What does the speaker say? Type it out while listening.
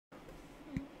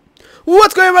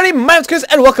What's going on, everybody? My name's Chris,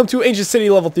 and welcome to Ancient City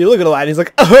Level 3. Look at Aladdin. He's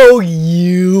like, oh,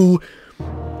 you.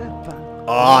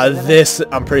 This,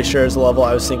 I'm pretty sure, is the level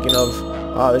I was thinking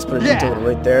of. This put a detail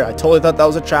right there. I totally thought that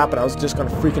was a trap, and I was just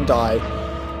gonna freaking die.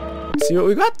 Let's see what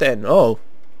we got then. Oh,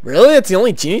 really? It's the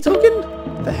only genie token?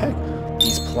 What the heck?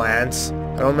 These plants.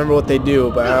 I don't remember what they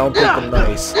do, but I don't think they're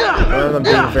nice. I remember them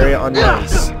being very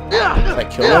unnice. Can I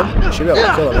kill them? I should be able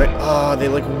to kill them, right? Oh, they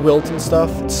like wilt and stuff.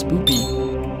 It's spoopy.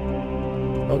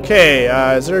 Okay,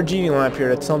 is there a genie lamp here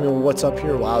to tell me what's up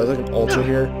here? Wow, there's like an altar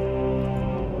here.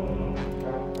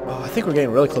 Oh, I think we're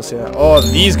getting really close to that. Oh,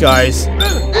 these guys.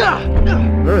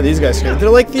 Remember these guys here? They're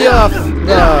like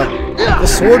the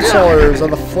sword swallowers or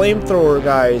the flamethrower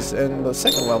guys in the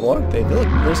second level, aren't they? They look,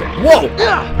 whoa!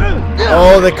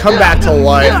 Oh, they come back to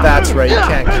life. That's right. You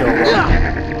can't kill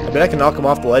them. I bet I can knock them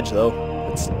off the ledge though.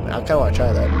 I kind of want to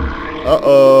try that.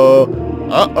 Uh-oh.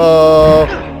 Uh-oh.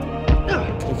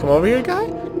 Can you come over here, guy?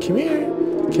 Come here.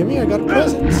 Come here. I got a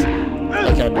present.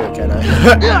 I can't do it, can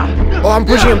I? Oh, I'm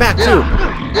pushing him back too.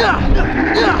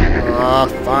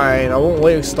 Fine. I won't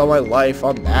waste all my life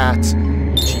on that.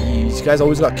 Jeez, you guys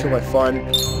always got to kill my fun.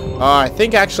 I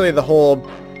think actually the whole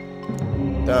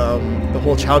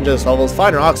challenge of this level is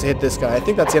find rocks to hit this guy. I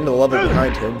think that's the end of the level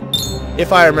behind him,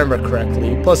 if I remember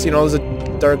correctly. Plus, you know, there's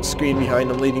a dark screen behind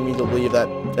him, leading me to believe that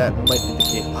might be the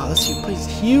case. Wow, this place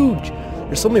is huge.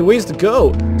 There's so many ways to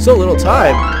go. So little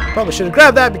time. Probably should have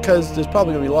grabbed that because there's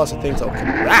probably gonna be lots of things. Oh,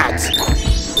 rats!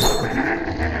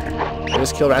 I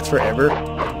just kill rats forever.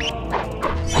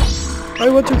 I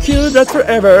want to kill rats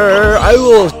forever. I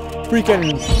will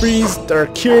freaking freeze or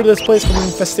cure this place from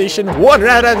infestation one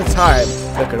rat at a time.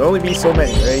 There could only be so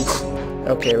many, right?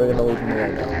 Okay, we're gonna leave them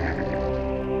alone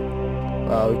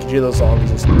now. We can hear those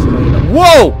zombies.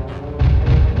 Whoa!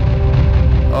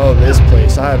 Oh, this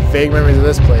place. I have vague memories of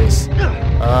this place.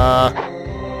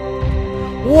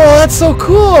 Whoa, that's so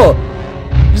cool!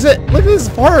 Look at this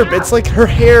harp. It's like her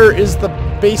hair is the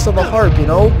base of the harp, you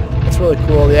know? That's really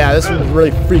cool. Yeah, this one's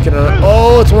really freaking out.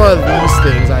 Oh, it's one of these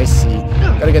things. I see.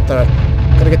 Gotta get the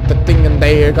thing in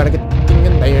there. Gotta get the thing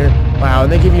in there. Wow,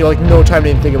 and they give you like no time to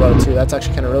even think about it too. That's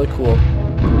actually kind of really cool.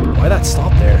 Why that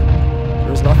stop there?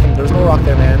 There's nothing. There's no rock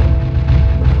there, man.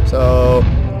 So,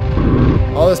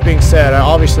 all this being said, I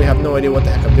obviously have no idea what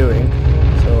the heck I'm doing.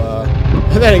 So,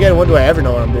 and then again, when do I ever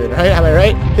know what I'm doing, right? Am I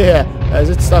right? Yeah. Is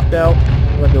it stuck now?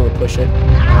 I'm gonna be able to push it.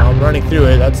 I'm running through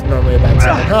it. That's normally a bad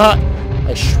sign. Ha!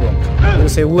 I shrunk. I'm gonna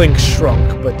say Link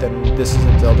shrunk, but then this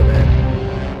isn't Zelda, man.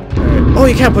 Alright. Oh,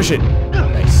 you can't push it.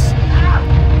 Nice.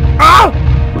 Ah!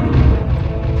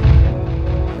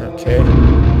 Okay.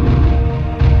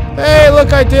 Hey,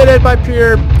 look, I did it by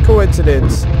pure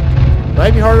coincidence.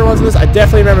 Might be harder ones than this. I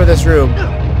definitely remember this room.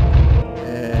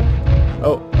 And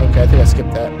oh, okay, I think I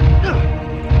skipped that.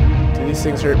 Do these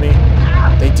things hurt me?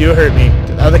 They do hurt me.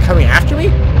 Are they coming after me?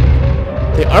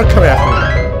 They are coming after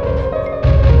me.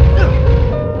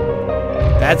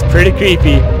 That's pretty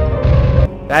creepy.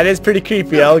 That is pretty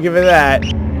creepy, I'll give it that.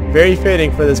 Very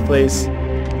fitting for this place.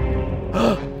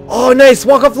 Oh, nice!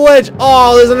 Walk off the ledge!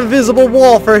 Oh, there's an invisible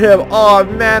wall for him! Oh,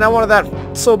 man, I wanted that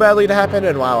so badly to happen,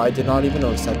 and wow, I did not even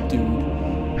notice that dude.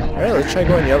 Alright, let's try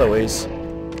going the other ways.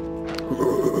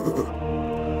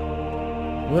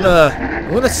 I'm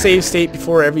gonna save state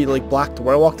before every like black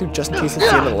door I walk through, just in case it's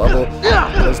the end of the level.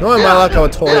 Because knowing my luck, I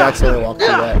would totally accidentally walk through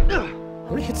that.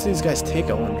 How many hits do these guys take,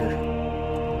 I wonder?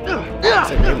 It's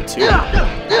like maybe 2.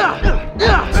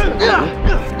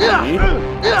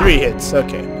 3 hits,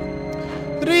 okay.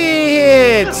 3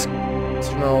 hits!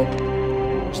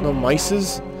 There's no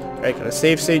mices? Alright, gotta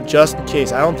save state just in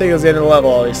case. I don't think it was the end of the level,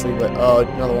 obviously, but oh,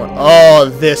 another one. Oh,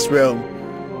 this room.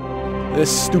 This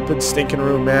stupid stinking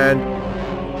room, man.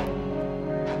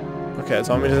 Okay,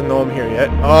 zombie doesn't know I'm here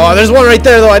yet. Oh, there's one right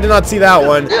there, though. I did not see that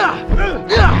one.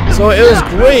 So it was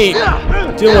great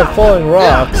dealing with falling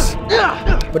rocks.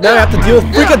 But now I have to deal with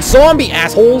freaking zombie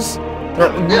assholes.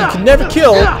 You can never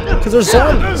kill because they're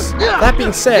zombies. That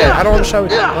being said, I don't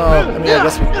understand. I mean, I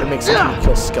guess it makes sense we can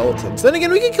kill skeletons. Then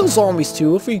again, we can kill zombies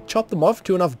too if we chop them off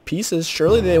to enough pieces.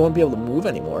 Surely they won't be able to move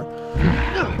anymore.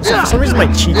 So for some reason, my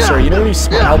cheeks hurt. You know when you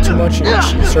smile too much and your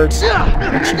cheeks hurts?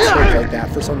 My cheeks hurt like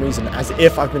that for some reason, as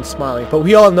if I've been smiling. But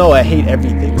we all know I hate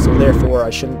everything, so therefore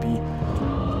I shouldn't be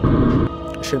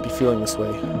feeling this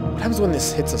way. What happens when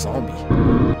this hits a zombie?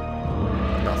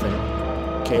 Nothing.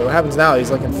 Okay, what happens now? He's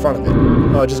like in front of it.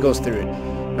 Oh, it just goes through it.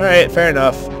 Alright, fair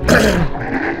enough. I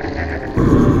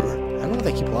don't know if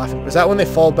they keep laughing. Is that when they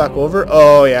fall back over?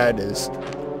 Oh, yeah, it is.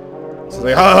 So it's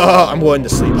like, oh, I'm going to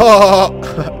sleep. Oh,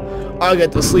 I'll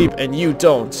get to sleep and you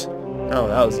don't. Oh,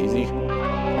 that was easy.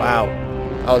 Wow.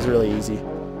 That was really easy.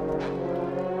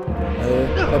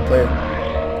 Another player.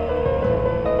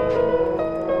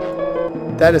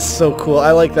 That is so cool.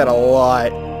 I like that a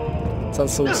lot. It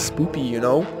sounds so spoopy, you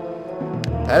know?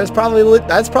 That's probably like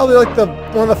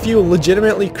one of the few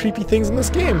legitimately creepy things in this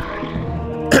game.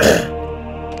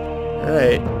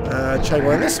 Alright, try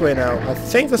going this way now. I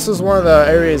think this is one of the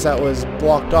areas that was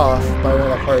blocked off by one of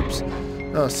the harps.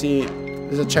 Oh, see,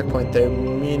 there's a checkpoint there,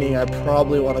 meaning I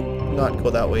probably want to not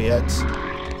go that way yet. Let's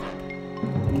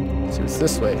see what's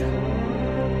this way.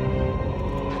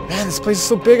 Man, this place is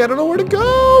so big, I don't know where to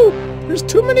go! There's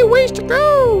too many ways to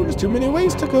go! There's too many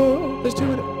ways to go! There's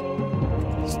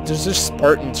just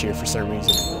Spartans here for some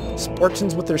reason.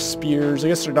 Spartans with their spears. I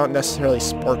guess they're not necessarily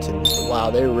Spartans, but wow,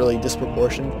 they're really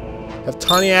disproportionate. Have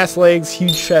tiny ass legs,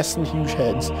 huge chests, and huge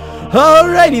heads.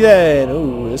 Alrighty then!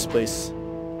 Ooh, this place.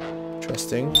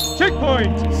 Interesting.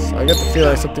 Checkpoint! So I got the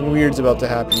feeling something weird's about to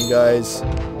happen, you guys.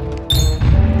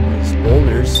 There's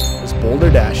boulders. There's boulder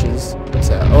dashes. What's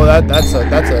that? Oh, that's a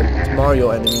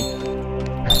Mario enemy.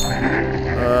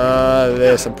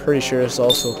 This, I'm pretty sure it's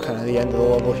also kind of the end of the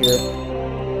level here.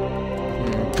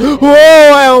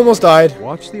 Whoa, I almost died.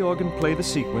 Watch the organ play the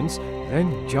sequence,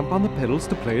 then jump on the pedals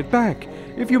to play it back.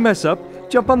 If you mess up,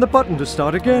 jump on the button to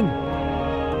start again.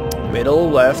 Middle,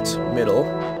 left, middle.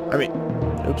 I mean,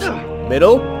 oops.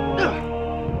 Middle.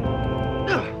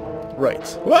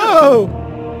 Right. Whoa!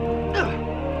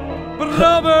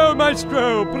 Bravo,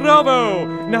 maestro! Bravo!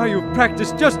 Now you've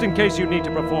practiced just in case you need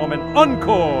to perform an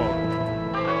encore.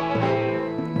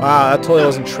 Wow, that totally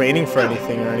wasn't training for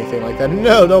anything or anything like that.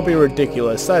 No, don't be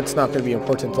ridiculous. That's not going to be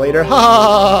important later.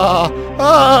 Ha ha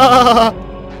ha!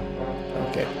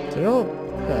 Okay, so no.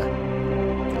 Huh.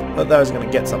 Thought I was going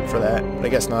to get something for that, but I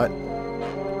guess not.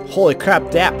 Holy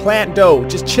crap, that plant dough.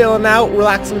 Just chilling out,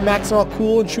 relaxing, maxing all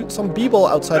cool, and shooting some b-ball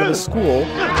outside of his school.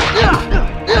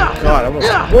 God, almost.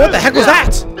 What the heck was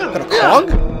that? Got a cog?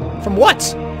 From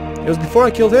what? It was before I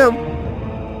killed him.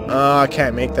 I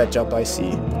can't make that jump, I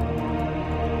see.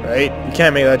 Right? You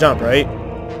can't make that jump, right?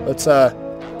 Let's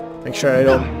make sure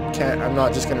I'm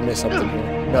not just gonna miss something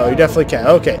here. No, you definitely can.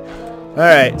 Okay.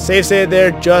 Alright, save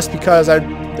there just because I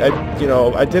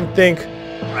didn't think.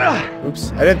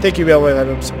 Oops. I didn't think you'd be able to let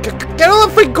him. Get on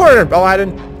the freaking corner,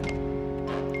 Aladdin!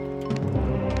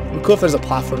 It'd be cool if there's a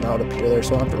platform out up here there,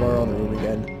 so I'll have to run around the room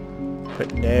again.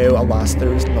 But no, alas,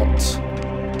 there is not. Some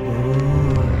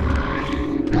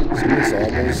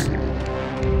resolvables.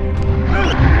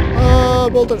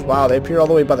 Boulders. Wow, they appear all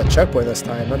the way by the checkpoint this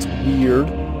time. That's weird.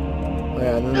 Oh,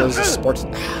 yeah, and then there's a sports.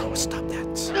 Ow, stop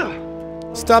that.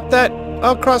 Stop that.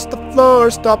 Across the floor.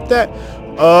 Stop that.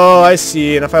 Oh, I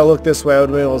see. And if I look this way, I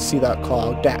would be able to see that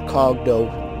cog. That cog, though.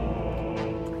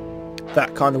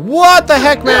 That con. What the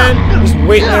heck, man? Just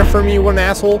waiting there for me, what an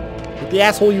asshole. What the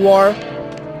asshole you are.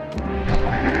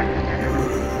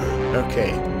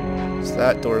 Okay. So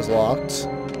that door's locked.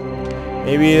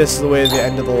 Maybe this is the way to the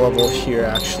end of the level here,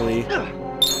 actually.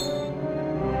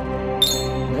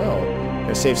 No.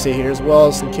 Gonna save state here as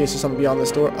well, just in case there's something beyond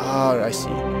this door. Ah, I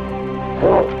see.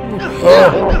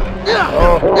 Oh.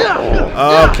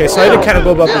 Okay, so I did kind of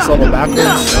go about this level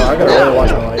backwards. So I gotta really watch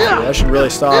my life here. I should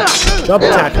really stop jump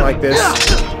attacking like this.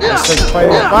 Just like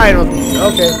fighting. Fine. Okay, I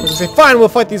was gonna say fine. We'll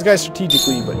fight these guys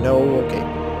strategically, but no. Okay.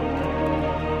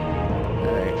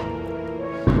 All right.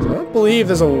 So I don't believe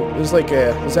there's any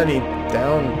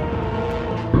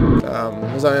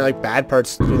like bad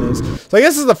parts to do this. So I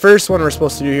guess this is the first one we're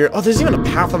supposed to do here. Oh, there's even a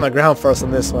path on the ground for us on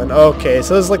this one. Okay,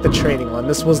 so this is like the training one.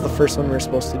 This was the first one we were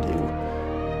supposed to do.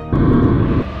 I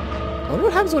wonder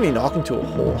what happens when you knock into a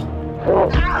hole.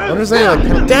 I wonder if there's any like...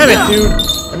 Damn it, dude! I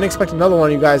didn't expect another one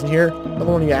of you guys in here.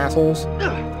 Another one of you assholes.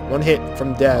 One hit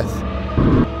from death.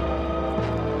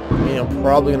 I mean, I'm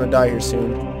probably gonna die here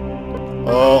soon.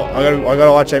 Oh, I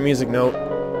gotta watch that music note.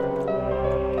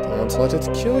 Don't let it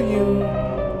kill you.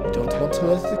 Don't want to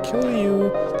let it kill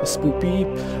you. The spoopy.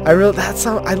 I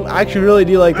actually really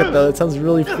do like that though. It sounds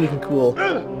really freaking cool.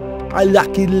 I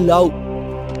like it a lot.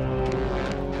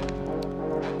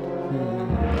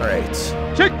 Alright.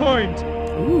 Checkpoint!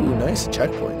 Ooh, nice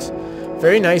checkpoint.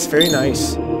 Very nice, very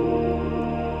nice.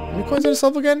 How many coins in this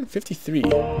level again? 53.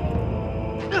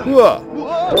 Whoa.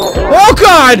 Oh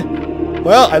god!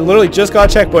 Well, I literally just got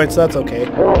a checkpoint, so that's okay.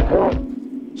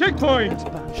 Checkpoint!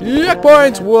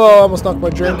 Checkpoint! Whoa, I almost knocked my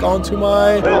drink onto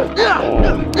my... Oh,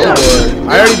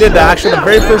 I already did that. Actually, the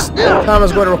very first time I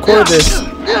was going to record this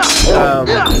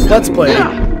Let's Play,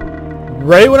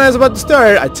 right when I was about to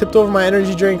start, I tipped over my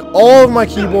energy drink all over my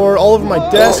keyboard, all over my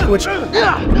desk, which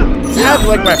had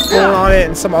like my phone on it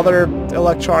and some other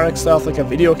electronic stuff, like a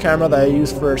video camera that I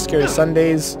use for Scary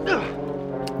Sundays.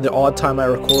 The odd time I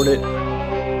record it.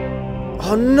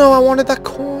 Oh no, I wanted that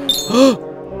coin. Wait,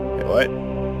 what?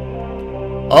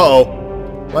 Uh-oh.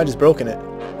 I just broken it.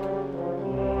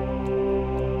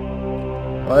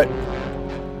 What?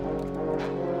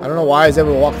 I don't know why I was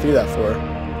able to walk through that for.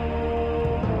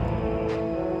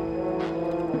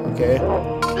 Okay.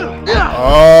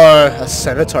 Oh, a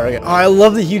centaur again. Oh, I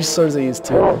love the huge swords they use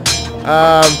too.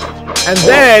 And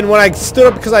then when I stood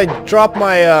up because I dropped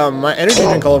my my energy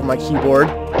drink all over my keyboard,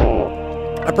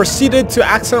 I proceeded to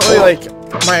accidentally like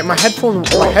my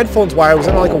headphones wire was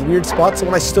in like a weird spot. So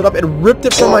when I stood up, it ripped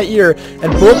it from my ear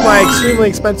and broke my extremely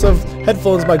expensive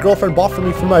headphones my girlfriend bought for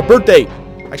me for my birthday.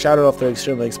 Actually, I don't know if they're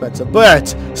extremely expensive,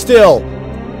 but still,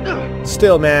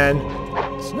 man,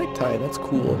 it's nighttime. That's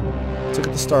cool. Let's look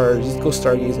at the stars. Just go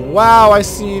stargazing. Wow, I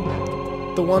see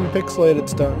the one pixelated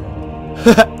star.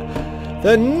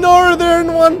 The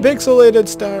northern one pixelated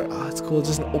star. Oh, it's cool. It's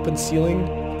just an open ceiling.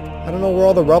 I don't know where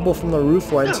all the rubble from the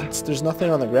roof went. There's nothing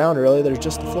on the ground, really. There's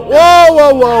just the floor. Whoa,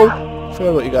 whoa, whoa. Forget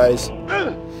about you guys.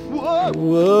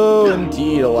 Whoa,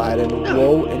 indeed, Aladdin.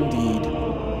 Whoa, indeed.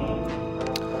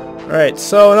 Alright,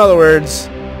 so in other words,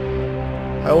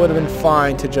 I would have been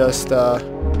fine to just go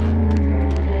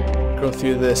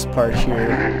through this part here.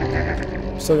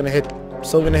 I'm still gonna hit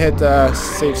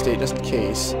save state just in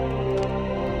case.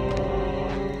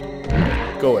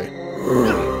 Go away.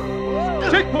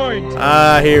 Checkpoint!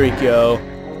 Ah, here we go.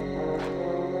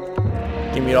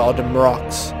 Give me all them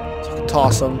rocks so I can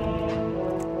toss them.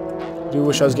 I do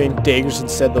wish I was getting daggers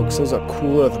instead though, because those are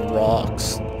cooler than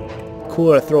rocks.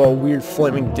 Cooler to throw a weird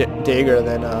flaming dagger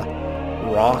than a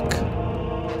rock.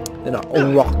 Than a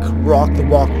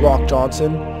rock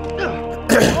Johnson.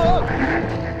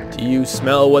 Do you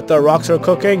smell what the rocks are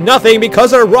cooking? Nothing,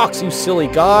 because they're rocks, you silly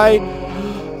guy.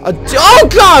 Oh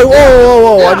god! Whoa,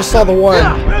 whoa, whoa! I just saw the one.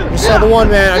 I just saw the one,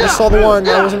 man. I just saw the one.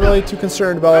 I wasn't really too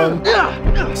concerned about him.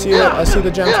 I see the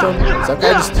gemstone. Is that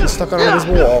guy just stuck on an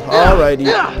invisible wall? Alrighty.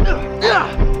 Do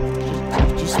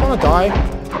you just want to die?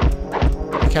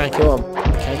 I can't kill him. I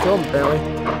can't kill him, apparently.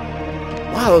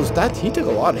 Wow, he took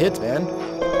a lot of hits, man.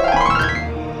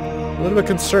 A little bit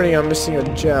concerning. I'm missing a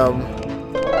gem.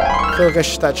 I feel like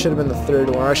that should have been the third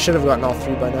one. I should have gotten all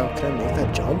three by now. Can I make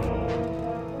that jump?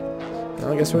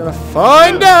 I guess we're gonna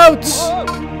find out!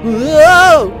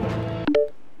 Whoa!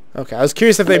 Okay, I was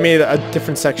curious if they made a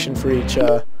different section for each,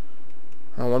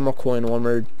 one more coin, one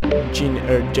more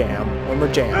jam. One more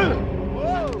jam.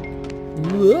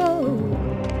 Whoa!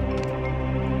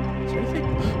 Is there anything?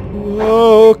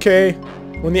 Whoa, okay.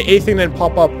 When the 8th thing didn't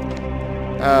pop up,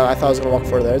 I thought I was gonna walk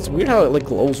further. It's weird how it, like,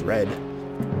 glows red.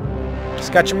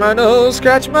 Scratching my nose,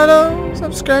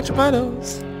 I'm scratching my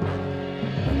nose.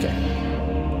 Okay.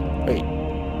 Wait.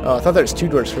 Oh, I thought there was 2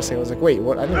 doors for a second. I was like, wait,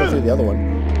 what? I didn't go through the other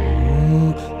one.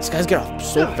 This guy's getting off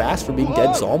so fast for being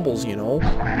dead zombies, you know?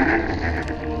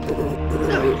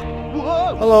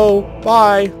 Hello.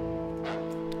 Bye.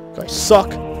 You guys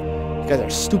suck. You guys are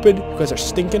stupid. You guys are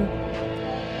stinking.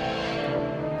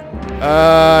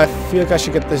 I feel like I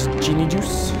should get this genie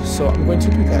juice, so I'm going to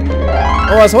do that.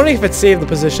 Oh, I was wondering if it saved the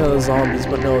position of the zombies,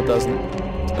 but no, it doesn't.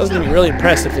 It doesn't even really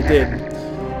impress if it did.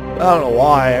 I don't know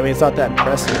why. I mean, it's not that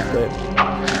impressive, but...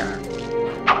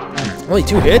 Only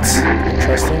 2 hits?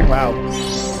 Interesting. Wow.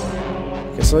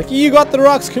 Okay, so like, you got the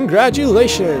rocks.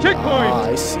 Congratulations. Checkpoint. Ah,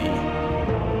 I see.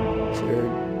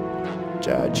 Is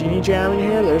there a genie jam in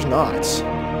here? There's not.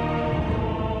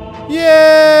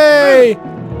 Yay!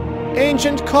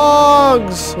 Ancient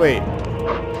cogs! Wait.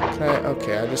 Can I...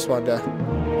 Okay, I just wanted to...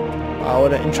 Wow,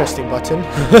 what an interesting button.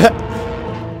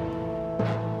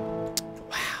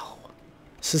 Wow.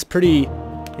 This is pretty,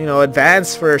 you know,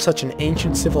 advanced for such an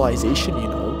ancient civilization, you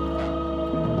know.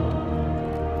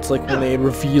 It's like when they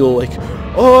reveal, like,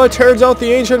 oh, it turns out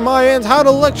the ancient Mayans had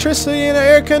electricity and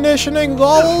air conditioning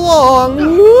all along.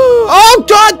 Woo! Oh,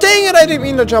 god dang it! I didn't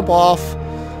mean to jump off.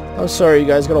 I'm sorry, you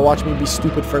guys gotta watch me be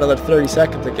stupid for another 30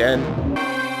 seconds again.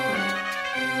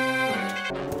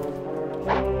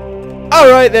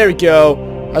 Alright, there we go.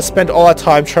 I spent all that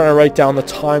time trying to write down the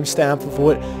timestamp of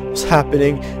what was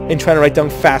happening and trying to write down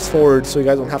fast forward so you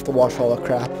guys don't have to watch all that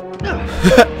crap.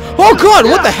 Oh god,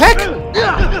 what the heck?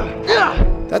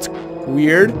 That's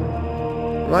weird.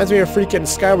 Reminds me of freaking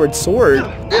Skyward Sword.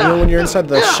 You know, when you're inside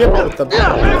the ship with the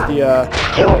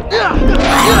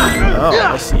oh,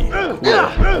 I see. Cool.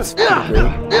 That's pretty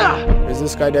great. Is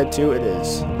this guy dead too? It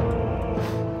is.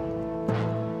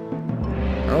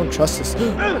 I don't trust this.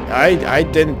 I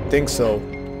didn't think so.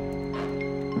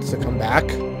 Does it come back?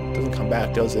 It doesn't come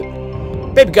back, does it?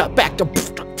 Baby got back to...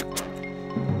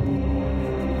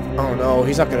 Oh no,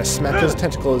 he's not gonna smack his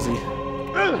tentacle, is he?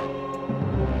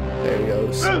 There he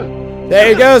goes. There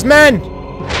he goes, men!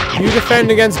 Do you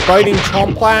defend against biting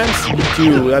chomp plants? You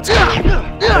do, that's good.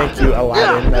 Thank you,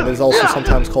 Aladdin. That is also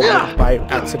sometimes called by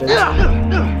accident.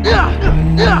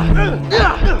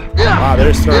 Wow,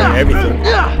 they're just throwing everything.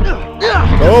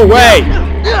 Go away!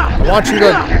 I want you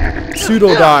to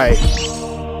pseudo-die.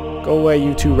 Go away,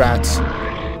 you two rats.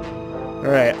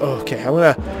 Alright, okay. I'm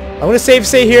gonna save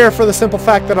stay here for the simple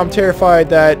fact that I'm terrified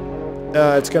that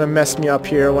it's gonna mess me up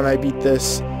here when I beat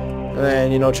this. And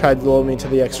then, you know, try to load me to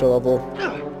the extra level.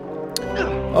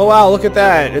 Oh wow, look at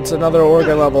that. It's another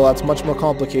organ level that's much more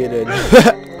complicated.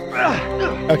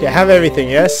 Okay, I have everything,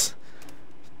 yes?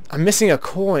 I'm missing a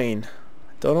coin.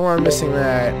 Don't know where I'm missing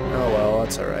that. Oh well,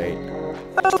 that's alright.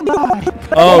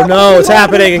 Oh no, it's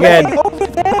happening again! Over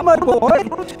there, my boy.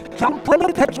 Jump on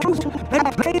the pedals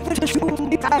and play the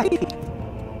tune.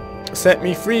 Set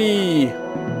me free!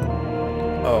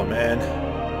 Oh man.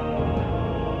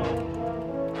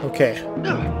 Okay.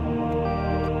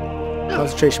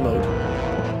 Concentration mode.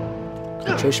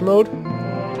 Concentration mode?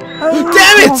 Oh,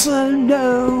 damn it!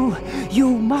 No,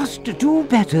 you must do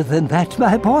better than that,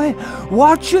 my boy.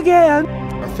 Watch again.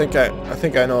 I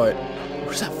think I know it.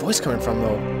 Where's that voice coming from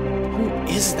though? Who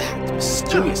is that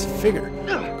mysterious figure?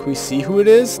 Can we see who it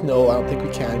is? No, I don't think we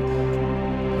can.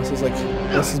 This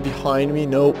is behind me.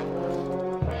 Nope.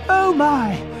 Oh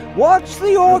my! Watch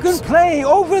the organ play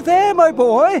over there, my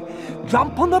boy.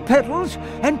 Jump on the pedals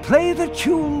and play the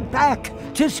tune back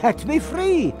to set me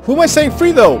free. Who am I saying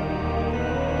free though?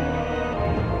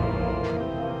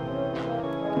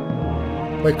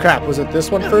 Wait, crap. Was it this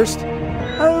one first?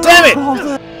 Oh, damn it!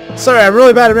 bother. Sorry, I'm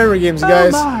really bad at memory games,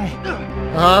 guys. Oh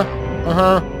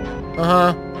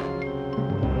my!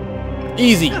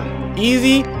 Easy.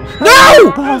 Easy.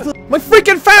 No! Bother. My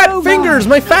freaking fat Oh, fingers!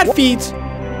 My fat feet!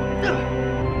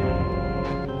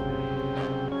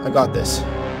 I got this.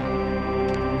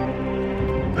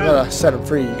 I gotta set him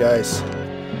free, you guys. I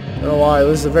don't know why.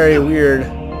 This is a very weird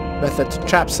method to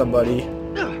trap somebody.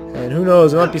 And who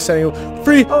knows, I might be setting you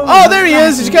free. Oh, there he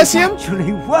is! Did you guys see him?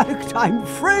 Actually worked. I'm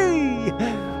free.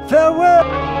 Farewell.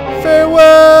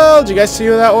 Farewell! Did you guys see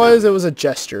who that was? It was a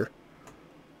gesture.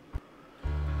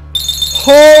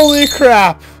 Holy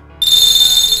crap!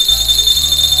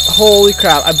 Holy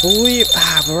crap! I believe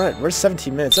we're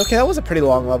 17 minutes. Okay, that was a pretty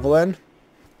long level then.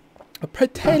 A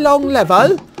pretty long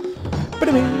level.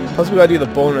 Plus we gotta do the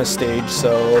bonus stage,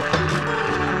 so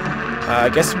I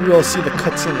guess we will see the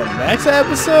cutscene in the next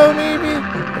episode, maybe.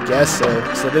 I guess so,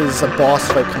 because it is a boss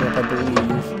fight coming up, I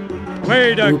believe.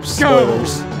 Way to Oops,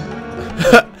 spoilers.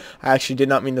 I actually did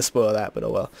not mean to spoil that, but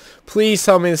oh well. Please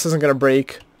tell me this isn't gonna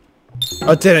break.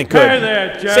 Oh, it didn't. Good. Hey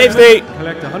there, Save state.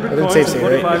 Collect 100 I didn't coins save in state,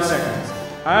 45 right? seconds.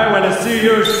 I want to see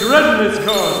you shredding this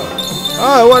course.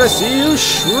 I want to see you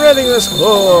shredding this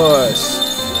course.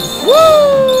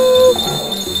 Woo!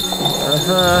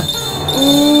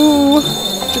 Ooh,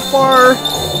 Jafar.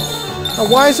 Now,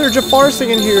 why is there Jafar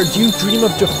singing here? Do you dream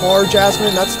of Jafar,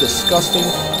 Jasmine? That's disgusting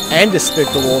and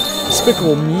despicable.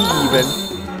 Despicable me, even.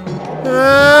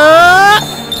 Alright.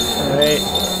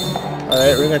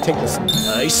 Alright, we're gonna take this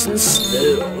nice and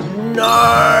slow.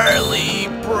 Gnarly,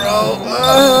 bro.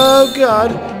 Oh,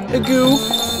 God. The goo.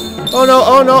 Oh, no,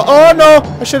 oh, no, oh, no.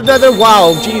 I should have died there.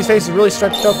 Wow, Genie's face is really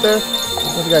stretched up there. I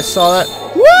don't know if you guys saw that.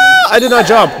 Woo! I did not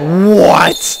jump.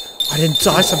 What? I didn't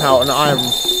die somehow, and I'm...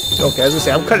 Okay, I was gonna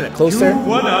say, I'm cutting it close there.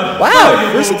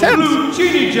 Wow, first attempt.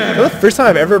 Is that the first time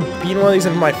I've ever beaten one of these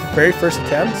in my very first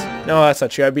attempt? No, that's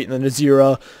not true. I've beaten the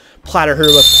Nasira, platter her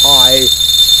with pie.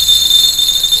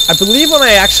 I believe when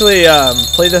I actually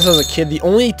played this as a kid, the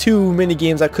only two mini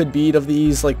games I could beat of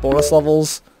these like bonus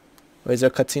levels. Wait, is there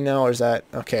a cutscene now, or is that...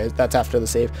 Okay, that's after the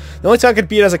save. The only two I could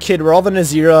beat as a kid were all the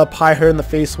Nasira, pie her in the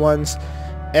face ones,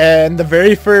 and the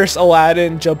very first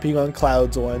Aladdin jumping on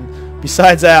clouds one.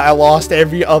 Besides that, I lost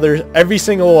every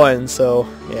single one, so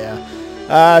yeah.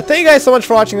 Thank you guys so much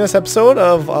for watching this episode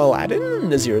of Aladdin,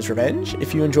 Nasira's Revenge.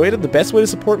 If you enjoyed it, the best way to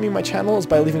support me and my channel is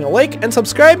by leaving a like and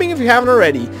subscribing if you haven't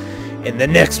already. In the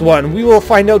next one, we will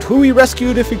find out who we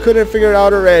rescued if we couldn't figure it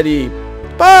out already.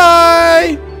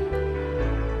 Bye!